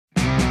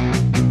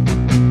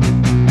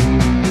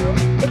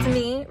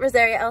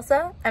Rosaria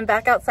Elsa. I'm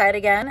back outside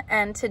again,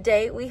 and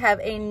today we have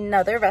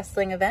another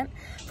wrestling event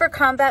for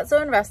Combat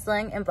Zone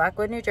Wrestling in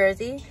Blackwood, New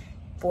Jersey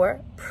for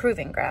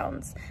Proving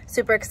Grounds.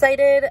 Super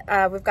excited.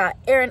 We've got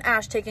Aaron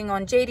Ash taking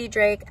on JD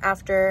Drake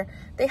after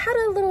they had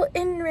a little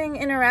in-ring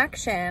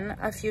interaction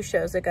a few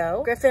shows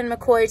ago. Griffin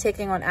McCoy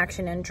taking on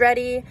Action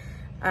Andretti.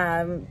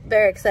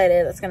 Very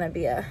excited. That's going to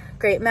be a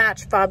great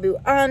match. Fabu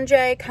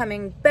Andre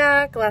coming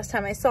back. Last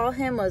time I saw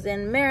him was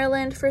in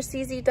Maryland for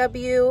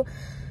CZW.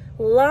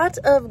 Lot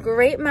of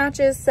great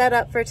matches set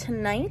up for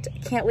tonight.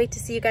 Can't wait to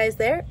see you guys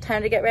there.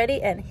 Time to get ready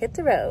and hit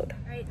the road.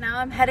 All right, now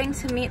I'm heading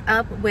to meet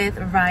up with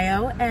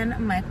Ryo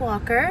and Mike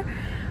Walker.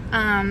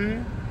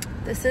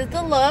 This is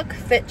the look.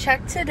 Fit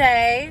check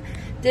today.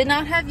 Did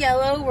not have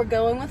yellow. We're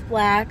going with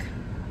black.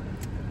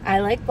 I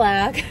like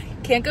black.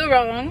 Can't go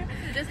wrong.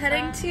 Just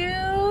heading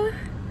to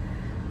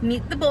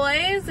meet the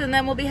boys, and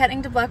then we'll be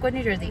heading to Blackwood,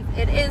 New Jersey.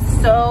 It is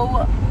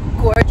so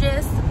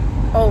gorgeous.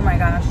 Oh my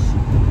gosh.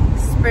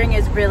 Spring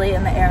is really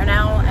in the air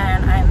now,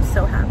 and I'm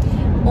so happy.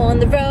 On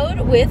the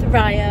road with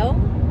Ryo.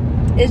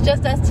 It's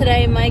just us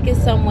today. Mike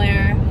is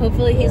somewhere.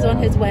 Hopefully he's on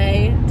his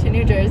way to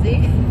New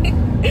Jersey.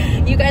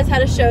 You guys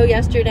had a show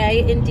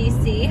yesterday in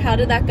DC. How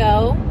did that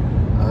go?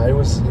 It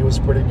was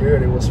pretty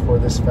good. It was for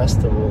this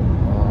festival.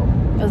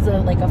 Was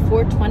it like a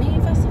 420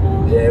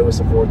 festival? Yeah, it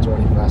was a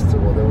 420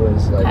 festival. There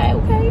was like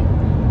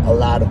a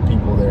lot of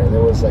people there.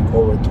 There was like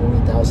over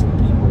 20,000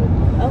 people.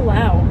 Oh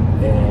wow.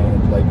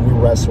 And like we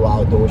wrestle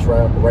outdoors.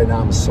 Right now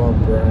I'm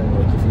sunburned.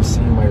 Like if you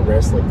see my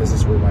wrist, like this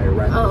is where my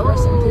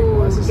wrestling table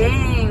was.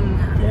 Dang.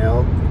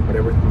 Pale, but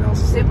everything else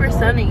is super like,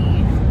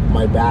 sunny.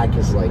 My back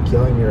is like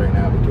killing me right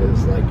now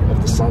because like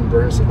of the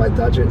sunburns. If I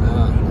touch it,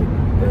 like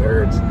it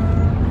hurts.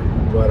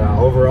 But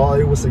overall,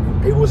 it was a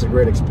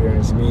great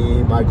experience.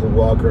 Me, Michael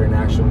Walker, and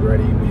Action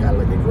Andretti, we had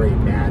like a great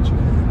match.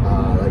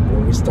 Like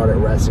when we started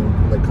wrestling,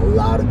 like a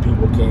lot of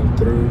people came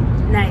through.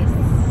 Nice.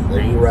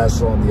 Like we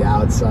wrestle on the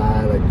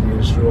outside, like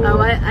usual. Oh,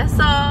 I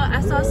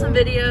saw some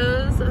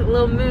videos. A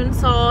little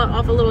moonsault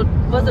off a little.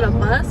 Was it a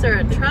bus or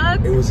a truck?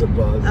 It was a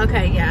bus.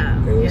 Okay, yeah.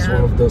 It was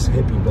one of those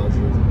hippie buses.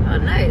 Oh,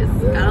 nice.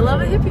 Yeah. Gotta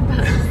love a hippie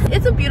bus.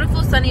 It's a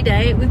beautiful sunny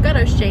day. We've got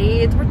our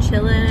shades. We're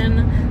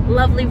chilling.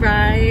 Lovely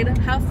ride.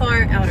 How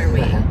far out are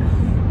we?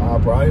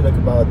 Probably like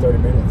about 30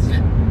 minutes.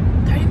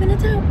 30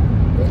 minutes out.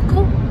 Yeah.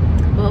 Cool.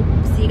 Well,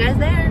 see you guys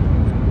there.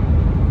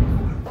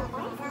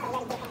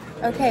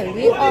 Okay,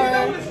 we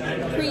are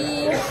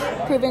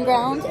pre-Proving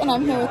Grounds, and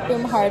I'm here with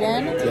Boom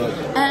Harden.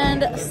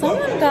 And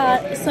someone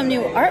got some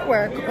new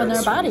artwork on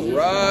their body.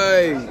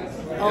 Right.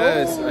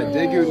 Yes, I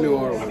did get new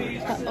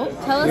artwork.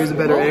 Tell us. Here's a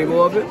better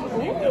angle of it.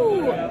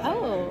 Ooh,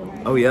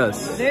 oh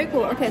yes. Very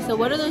cool. Okay, so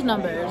what are those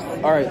numbers?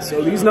 All right,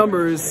 so these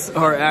numbers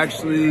are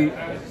actually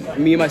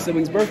me and my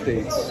siblings'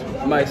 birthdays.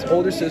 My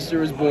older sister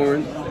was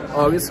born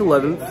August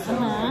 11th.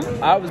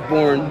 I was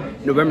born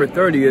November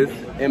 30th,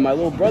 and my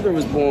little brother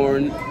was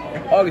born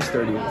August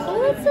 30th.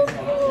 Oh, that's so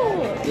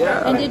cool.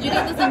 Yeah. And did you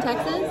get this in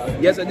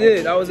Texas? Yes, I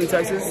did. I was in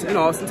Texas, in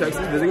Austin,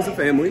 Texas, visiting some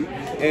family.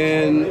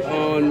 And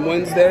on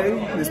Wednesday,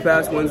 this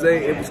past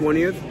Wednesday, April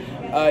 20th,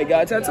 I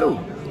got a tattoo.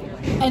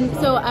 And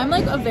so I'm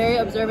like a very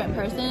observant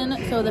person.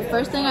 So the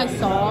first thing I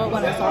saw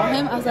when I saw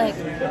him, I was like,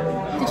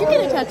 did you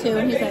get a tattoo?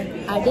 And he's like,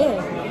 I did.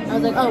 I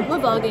was like, oh, we're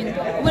vlogging.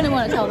 Wouldn't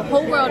want to tell the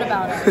whole world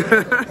about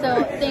it.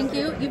 So thank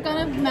you. You've got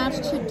a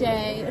match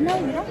today. No,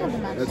 you don't have a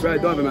match That's right,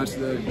 I don't have a match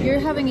today. You're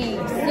having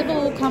a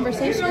civil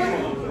conversation?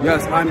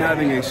 Yes, I'm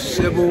having a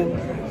civil,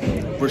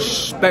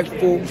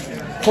 respectful,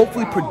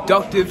 hopefully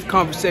productive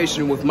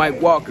conversation with Mike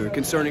Walker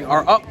concerning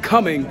our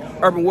upcoming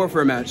Urban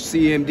Warfare match,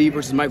 CMD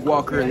versus Mike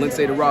Walker and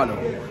Lindsay Dorado.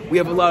 We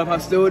have a lot of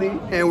hostility,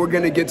 and we're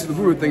going to get to the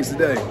root of things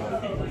today.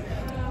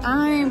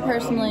 I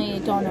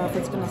personally don't know if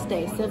it's going to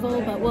stay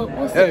civil, but we'll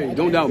see. Hey,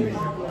 don't doubt me.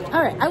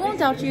 All right, I won't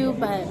doubt you,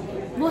 but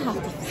we'll have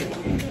to see.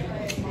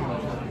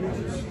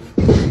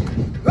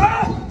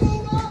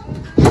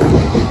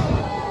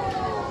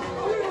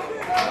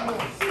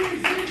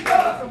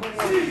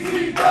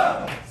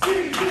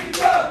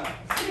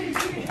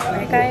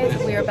 Alright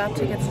guys, we are about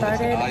to get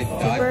started.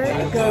 Super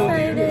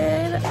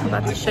excited. I'm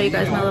about to show you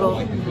guys my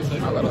little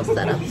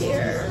setup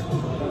here.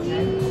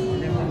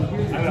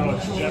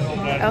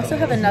 I also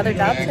have another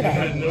job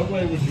today. I'm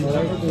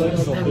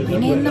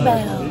ringing the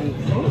bell.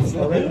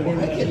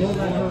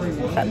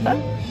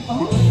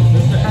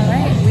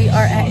 Alright, we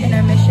are at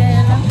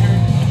intermission.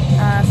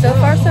 So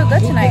far so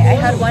good tonight. I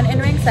had one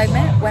in-ring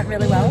segment, went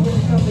really well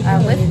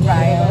with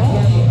Ryo.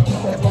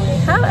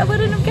 How I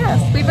wouldn't have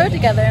guessed. We rode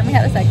together and we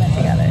had a segment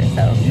together,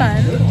 so fun.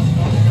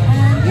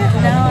 And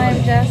yeah, now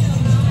I'm just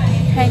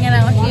hanging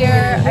out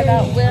here. I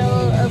got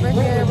Will over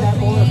here with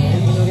me.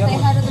 Say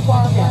hi to the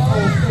vlog.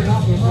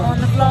 We're on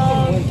the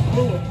vlog.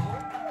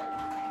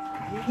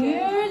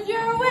 Here's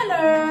your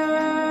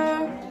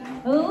winner,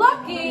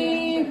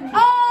 Lucky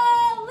Ali.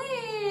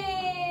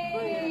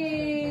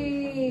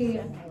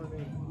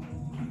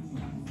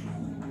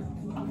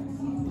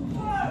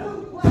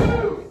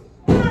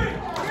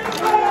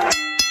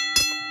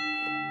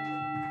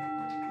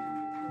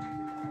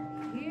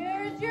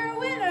 Here's your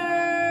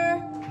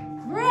winner,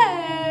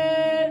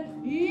 Red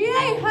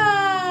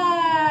Yeehaw!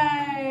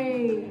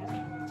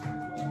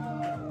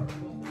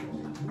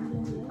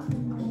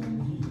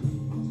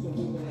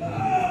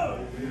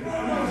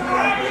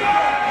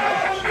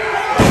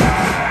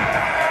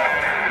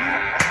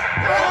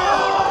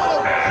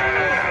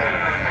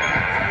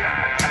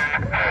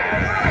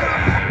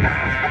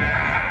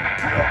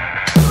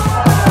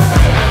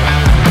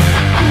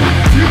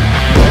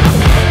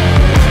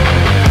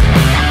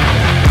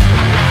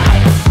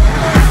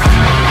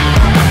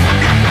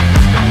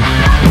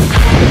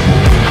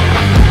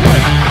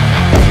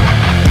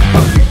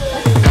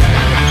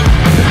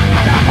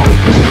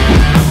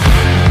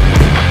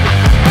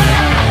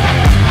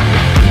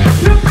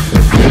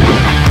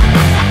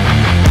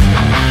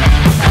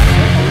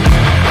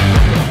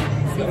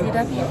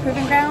 CCW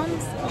Proving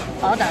Grounds,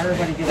 all done.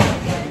 Everybody get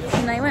up.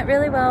 Tonight went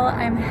really well.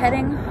 I'm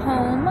heading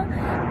home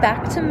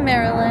back to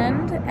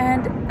Maryland,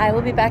 and I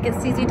will be back at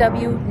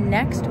CCW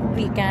next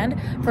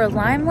weekend for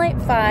Limelight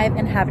 5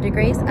 and Have to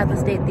Grace at the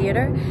State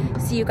Theater.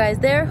 See you guys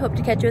there. Hope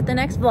to catch you at the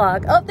next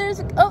vlog. Oh,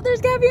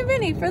 there's Gabby and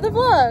Vinny for the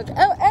vlog.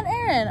 Oh, and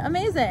Aaron.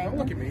 Amazing. Don't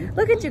look at me.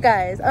 Look at you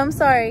guys. I'm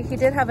sorry. He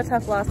did have a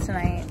tough loss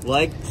tonight.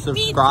 Like,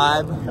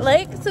 subscribe.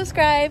 Like,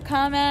 subscribe,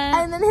 comment.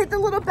 And then hit the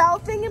little bell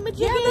thing in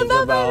between. Yeah, the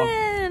bell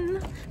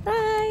button.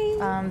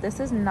 Bye. This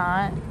is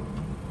not...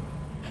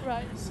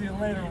 Right. See you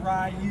later,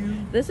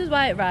 Ryu. This is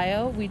why at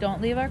Rio, we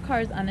don't leave our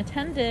cars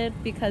unattended,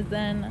 because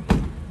then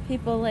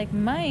people like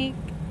Mike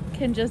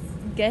can just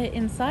get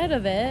inside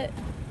of it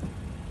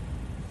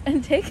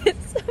and take it.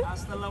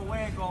 Hasta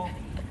luego.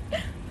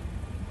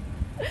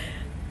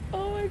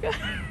 Oh my God.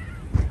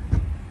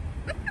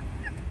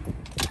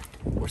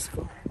 Where's the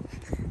car?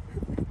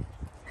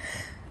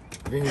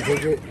 Vinny,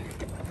 take it.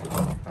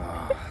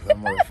 Ah, that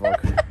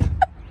motherfucker.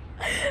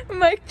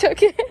 Mike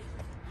took it.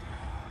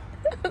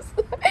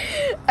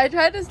 I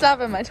tried to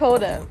stop him. I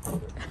told him.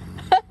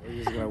 We're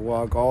just gonna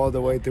walk all the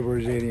way to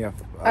Virginia.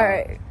 All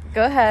right,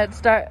 go ahead.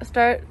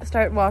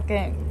 Start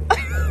walking. Come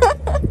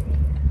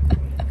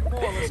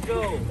on, let's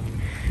go.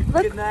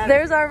 Look,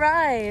 there's our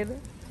ride.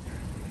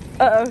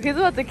 Uh oh, he's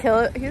about to kill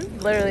it. He's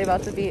literally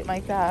about to beat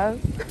Mike's ass.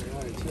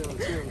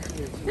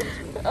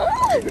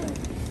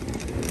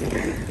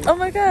 Oh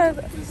my God,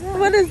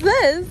 what is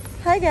this?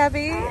 Hi,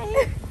 Gabby.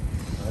 Hi.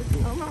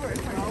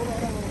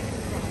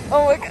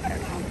 Oh my God,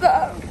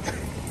 stop.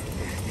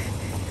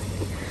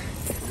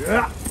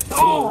 Yeah.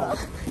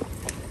 Oh.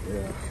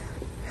 Yeah.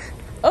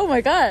 Oh my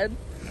God.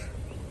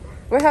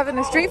 We're having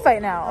a street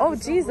fight now. Oh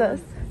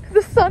Jesus.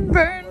 The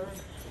sunburn.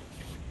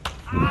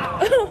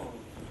 All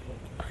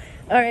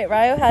right,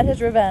 Ryo had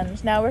his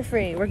revenge. Now we're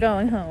free. We're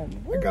going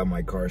home. I got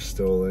my car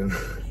stolen.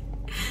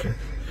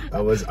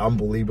 That was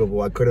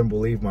unbelievable. I couldn't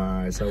believe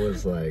my eyes. I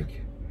was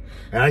like,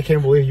 and I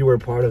can't believe you were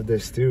part of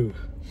this too.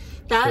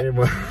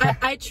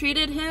 I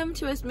treated him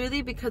to a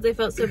smoothie because I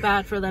felt so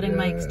bad for letting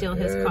Mike steal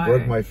his car. It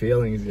broke my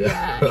feelings.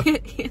 Yeah.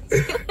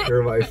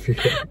 Hurt my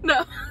feelings.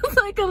 No, it's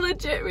like a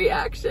legit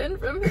reaction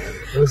from him.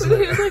 He was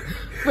like,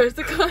 where's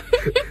the car?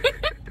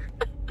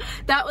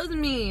 That was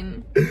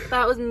mean.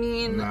 That was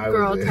mean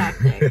girl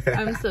tactics.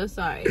 I'm so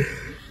sorry.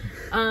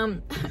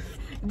 Do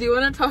you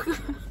want to talk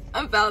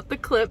about the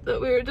clip that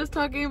we were just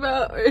talking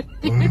about, or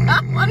do you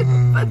not want to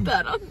put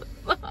that on the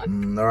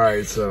vlog? All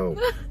right, so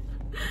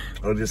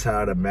I just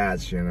had a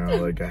match, you know,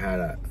 like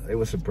it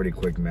was a pretty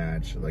quick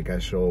match. Like I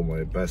showed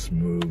my best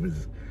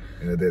moves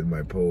and I did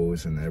my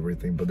pose and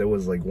everything, but there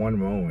was like one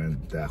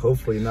moment that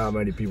hopefully not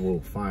many people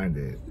will find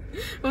it.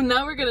 Well,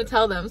 now we're gonna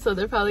tell them, so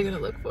they're probably gonna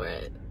look for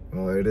it.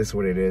 Well, it is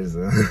what it is.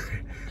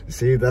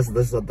 See, that's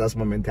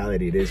my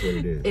mentality. It is what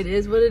it is. It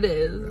is what it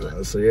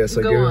is. So yeah, so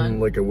I gave him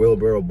like a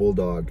wheelbarrow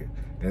bulldog.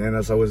 And then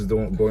as I was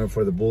going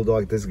for the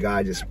bulldog, this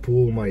guy just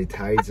pulled my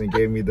tights and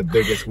gave me the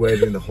biggest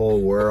wedge in the whole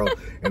world.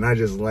 And I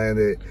just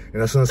landed.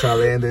 And as soon as I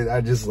landed,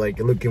 I just like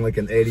looking like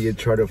an idiot,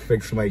 trying to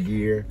fix my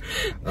gear.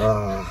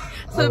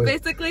 So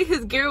basically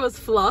his gear was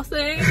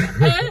flossing.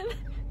 And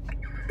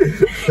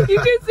you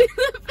can see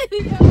the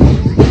video.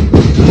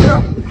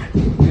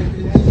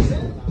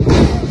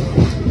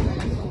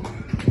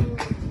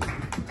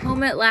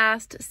 Home at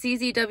last.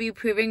 CZW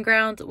Proving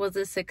Grounds was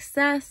a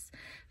success.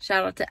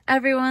 Shout out to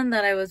everyone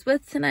that I was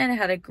with tonight. I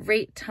had a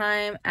great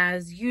time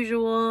as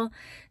usual.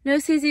 No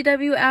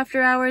CZW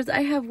after hours.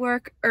 I have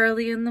work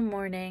early in the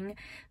morning,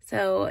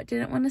 so I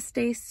didn't want to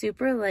stay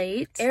super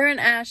late. Aaron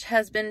Ash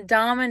has been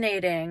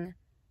dominating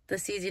the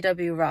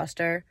CZW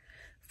roster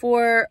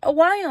for a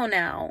while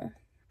now,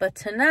 but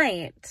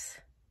tonight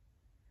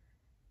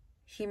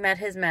he met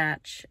his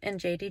match in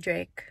JD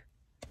Drake.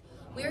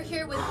 We're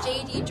here with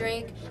JD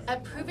Drake.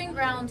 At Proving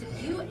Grounds,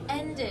 you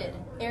ended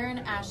Aaron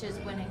Ash's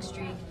winning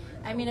streak.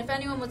 I mean, if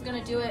anyone was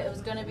going to do it, it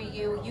was going to be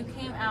you. You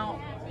came out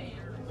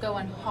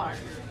going hard.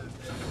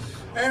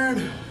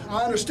 Aaron,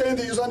 I understand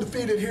that you're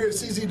undefeated here at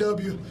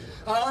CZW.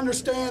 I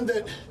understand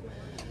that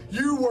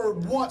you were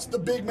once the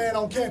big man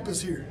on campus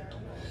here.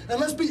 And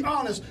let's be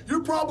honest,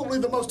 you're probably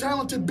the most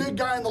talented big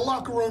guy in the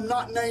locker room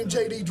not named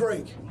JD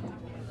Drake.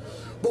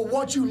 But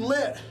what you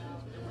let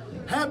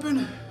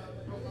happen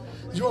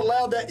is you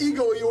allowed that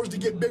ego of yours to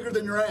get bigger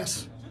than your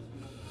ass.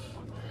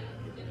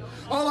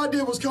 All I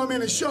did was come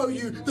in and show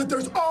you that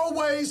there's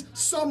always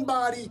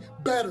somebody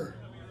better.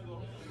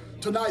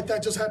 Tonight,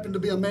 that just happened to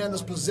be a man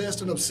that's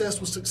possessed and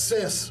obsessed with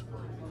success.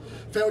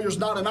 Failure's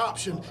not an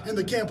option in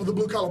the camp of the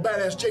blue-collar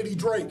badass JD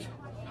Drake.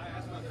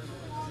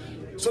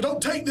 So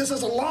don't take this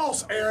as a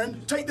loss,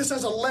 Aaron. Take this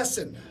as a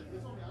lesson.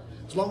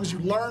 As long as you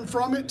learn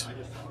from it,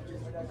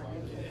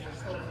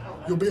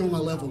 you'll be on my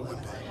level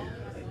one day.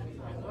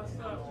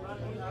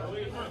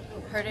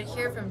 Heard it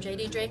here from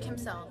JD Drake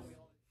himself.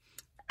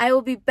 I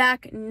will be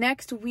back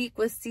next week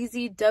with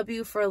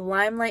CZW for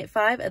Limelight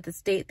 5 at the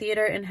State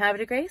Theater in Havre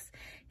de Grace.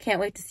 Can't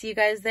wait to see you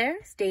guys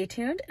there. Stay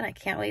tuned, and I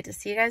can't wait to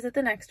see you guys at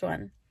the next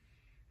one.